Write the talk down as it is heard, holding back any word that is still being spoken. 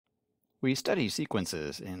We study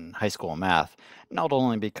sequences in high school math, not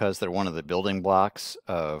only because they're one of the building blocks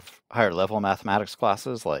of higher level mathematics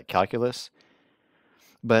classes like calculus,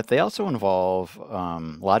 but they also involve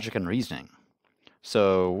logic and reasoning.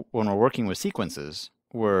 So when we're working with sequences,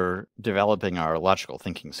 we're developing our logical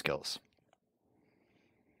thinking skills.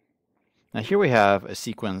 Now here we have a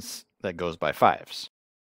sequence that goes by fives.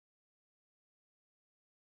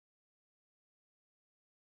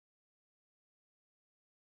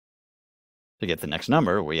 To get the next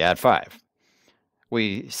number, we add 5.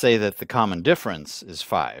 We say that the common difference is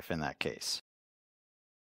 5 in that case.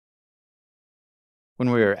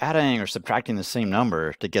 When we're adding or subtracting the same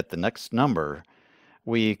number to get the next number,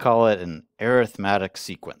 we call it an arithmetic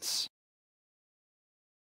sequence.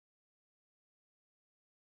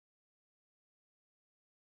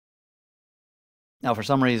 Now, for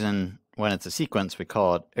some reason, when it's a sequence, we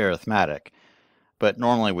call it arithmetic, but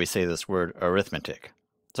normally we say this word arithmetic.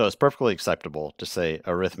 So it's perfectly acceptable to say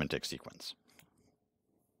arithmetic sequence.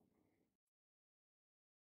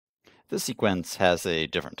 This sequence has a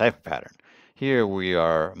different type of pattern. Here we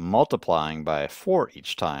are multiplying by 4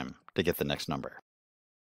 each time to get the next number.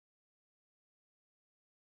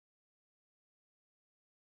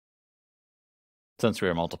 Since we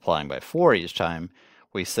are multiplying by 4 each time,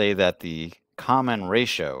 we say that the common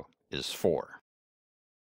ratio is 4.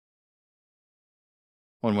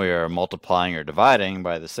 When we are multiplying or dividing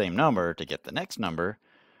by the same number to get the next number,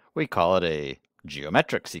 we call it a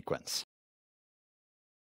geometric sequence.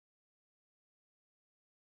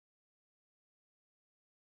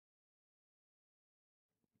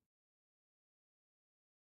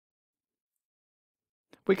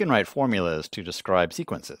 We can write formulas to describe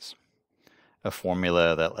sequences. A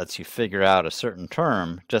formula that lets you figure out a certain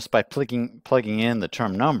term just by plugging in the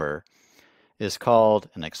term number is called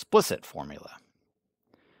an explicit formula.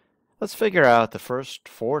 Let's figure out the first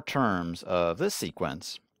 4 terms of this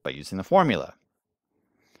sequence by using the formula.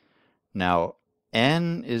 Now,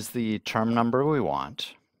 n is the term number we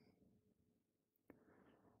want,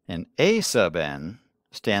 and a sub n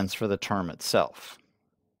stands for the term itself.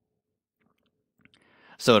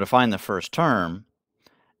 So to find the first term,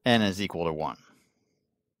 n is equal to 1.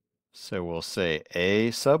 So we'll say a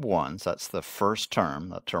sub 1, so that's the first term,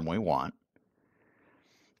 the term we want.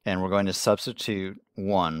 And we're going to substitute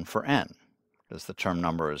 1 for n, because the term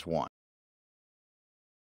number is 1.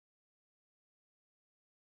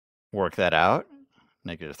 Work that out.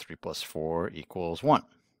 Negative 3 plus 4 equals 1. All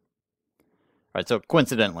right, so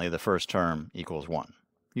coincidentally, the first term equals 1.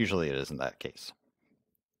 Usually it isn't that case.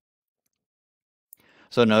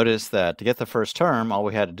 So notice that to get the first term, all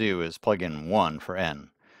we had to do is plug in 1 for n.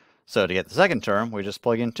 So to get the second term, we just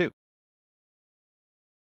plug in 2.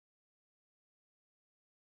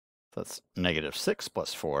 That's negative 6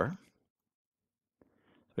 plus 4.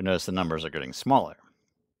 We notice the numbers are getting smaller.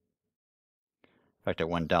 In fact, it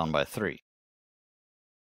went down by 3.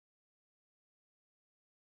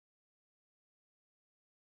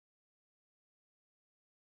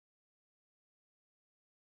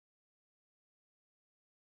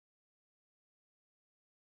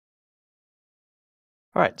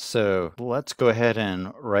 All right, so let's go ahead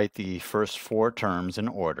and write the first 4 terms in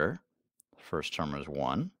order. First term is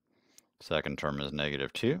 1. Second term is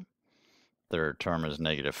negative 2. Third term is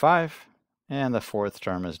negative 5. And the fourth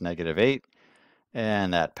term is negative 8.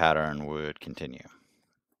 And that pattern would continue.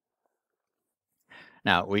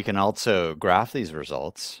 Now, we can also graph these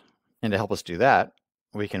results. And to help us do that,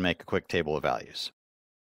 we can make a quick table of values.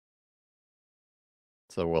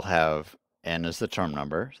 So we'll have n as the term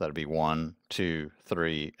number. So that'll be 1, 2,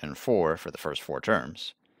 3, and 4 for the first 4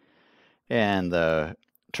 terms. And the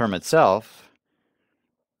term itself,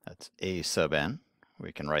 that's a sub n.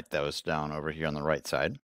 We can write those down over here on the right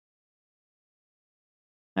side.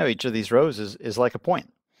 Now each of these rows is like a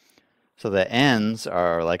point. So the n's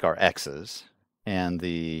are like our x's, and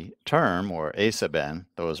the term, or a sub n,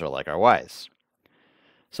 those are like our y's.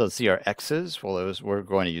 So let's see our x's. Well, we're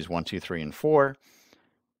going to use 1, 2, 3, and 4.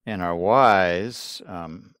 And our y's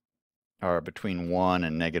are between 1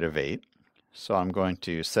 and negative 8. So I'm going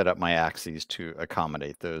to set up my axes to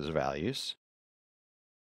accommodate those values.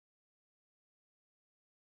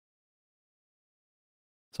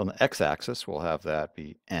 So on the x-axis, we'll have that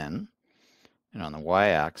be n. And on the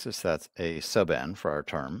y-axis, that's a sub n for our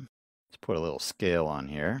term. Let's put a little scale on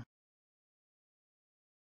here.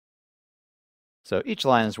 So each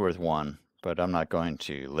line is worth 1, but I'm not going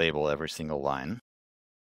to label every single line.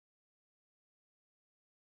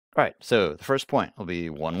 All right, so the first point will be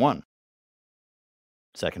 1, 1.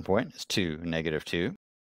 Second point is 2, negative 2.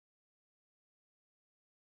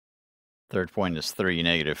 Third point is 3,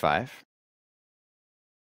 negative 5.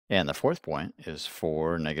 And the fourth point is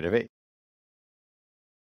 4, -8.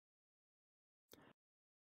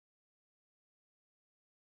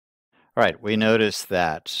 All right, we notice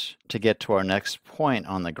that to get to our next point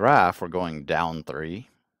on the graph, we're going down 3.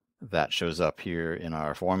 That shows up here in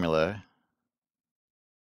our formula.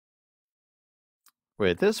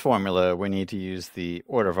 With this formula, we need to use the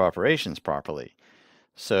order of operations properly.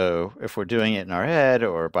 So if we're doing it in our head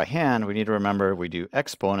or by hand, we need to remember we do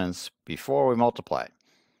exponents before we multiply.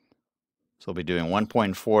 So we'll be doing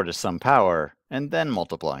 1.4 to some power and then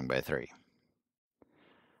multiplying by 3.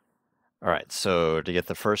 All right, so to get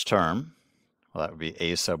the first term, well, that would be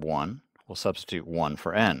a sub 1. We'll substitute 1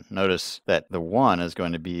 for n. Notice that the 1 is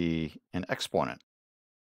going to be an exponent.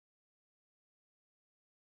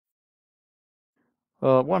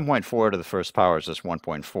 Well, 1.4 to the first power is just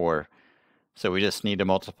 1.4. So we just need to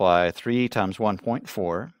multiply 3 times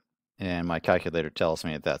 1.4, and my calculator tells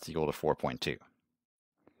me that that's equal to 4.2. To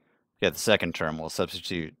get the second term, we'll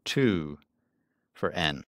substitute 2 for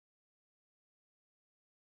n.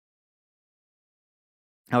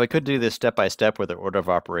 Now we could do this step by step with the order of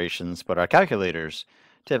operations, but our calculators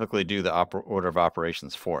typically do the order of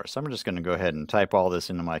operations for us. So I'm just going to go ahead and type all this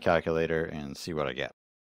into my calculator and see what I get.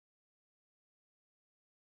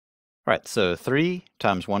 All right, so 3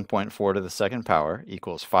 times 1.4 to the second power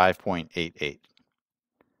equals 5.88.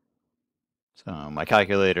 So my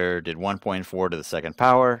calculator did 1.4 to the second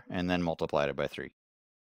power and then multiplied it by 3.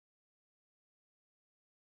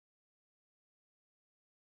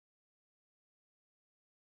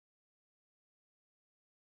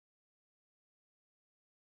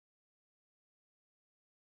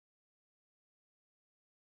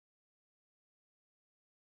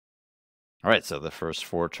 All right, so the first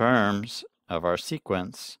 4 terms of our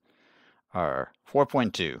sequence are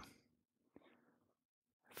 4.2,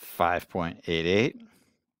 5.88,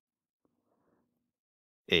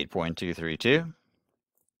 8.232,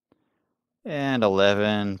 and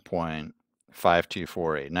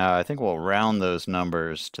 11.5248. Now, I think we'll round those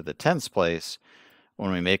numbers to the tens place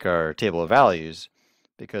when we make our table of values,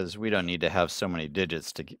 because we don't need to have so many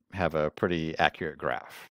digits to have a pretty accurate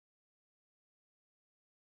graph.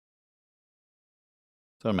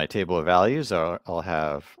 So in my table of values, I'll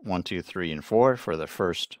have 1, 2, 3, and 4 for the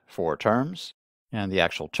first 4 terms. And the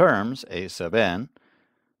actual terms, a sub n,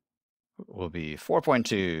 will be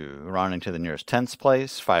 4.2, rounding to the nearest tenths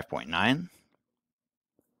place, 5.9,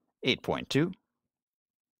 8.2,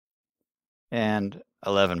 and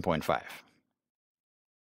 11.5.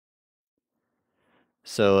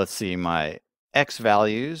 So let's see, my x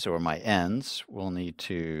values, or my n's, will need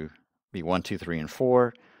to be 1, 2, 3, and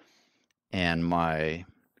 4. And my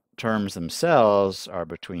terms themselves are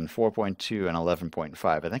between 4.2 and 11.5.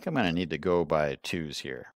 I think I'm going to need to go by 2's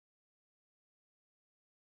here.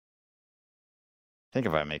 I think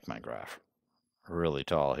if I make my graph really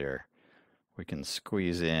tall here, we can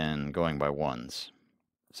squeeze in going by 1's.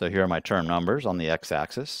 So here are my term numbers on the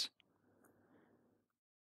x-axis.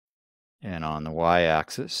 And on the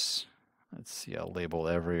y-axis, let's see, I'll label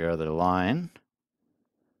every other line.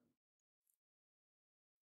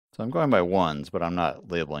 So I'm going by 1's, but I'm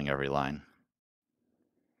not labeling every line.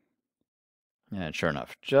 And sure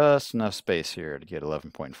enough, just enough space here to get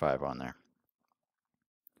 11.5 on there.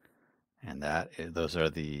 And those are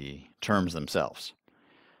the terms themselves.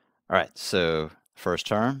 All right, so first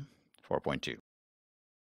term, 4.2.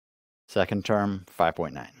 Second term,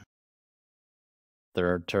 5.9.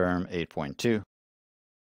 Third term, 8.2.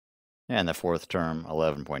 And the fourth term,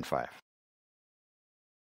 11.5.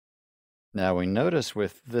 Now we notice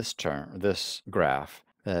with this graph,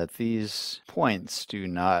 that these points do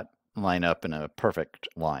not line up in a perfect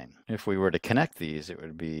line. If we were to connect these, it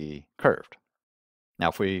would be curved.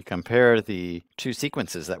 Now if we compare the two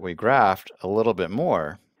sequences that we graphed a little bit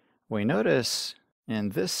more, we notice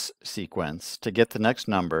in this sequence, to get the next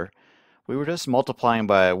number, we were just multiplying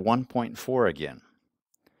by 1.4 again.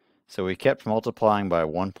 So we kept multiplying by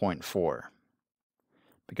 1.4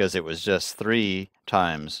 because it was just 3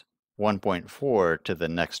 times 1.4 to the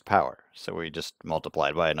next power. So we just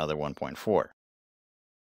multiplied by another 1.4.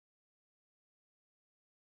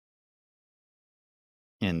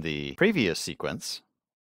 In the previous sequence,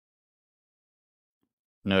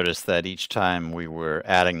 notice that each time we were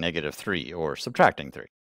adding -3 or subtracting 3.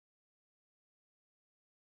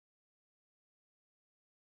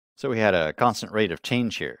 So we had a constant rate of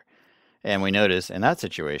change here. And we notice in that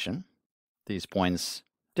situation, these points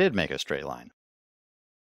did make a straight line.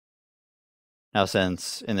 Now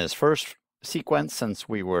since in this first sequence, since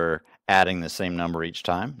we were adding the same number each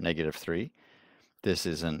time, -3, this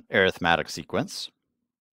is an arithmetic sequence.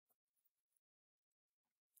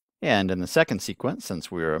 And in the second sequence,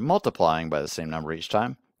 since we are multiplying by the same number each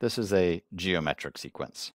time, this is a geometric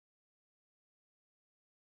sequence.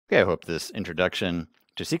 Okay, I hope this introduction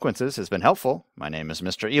to sequences has been helpful. My name is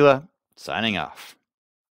Mr. Ela, signing off.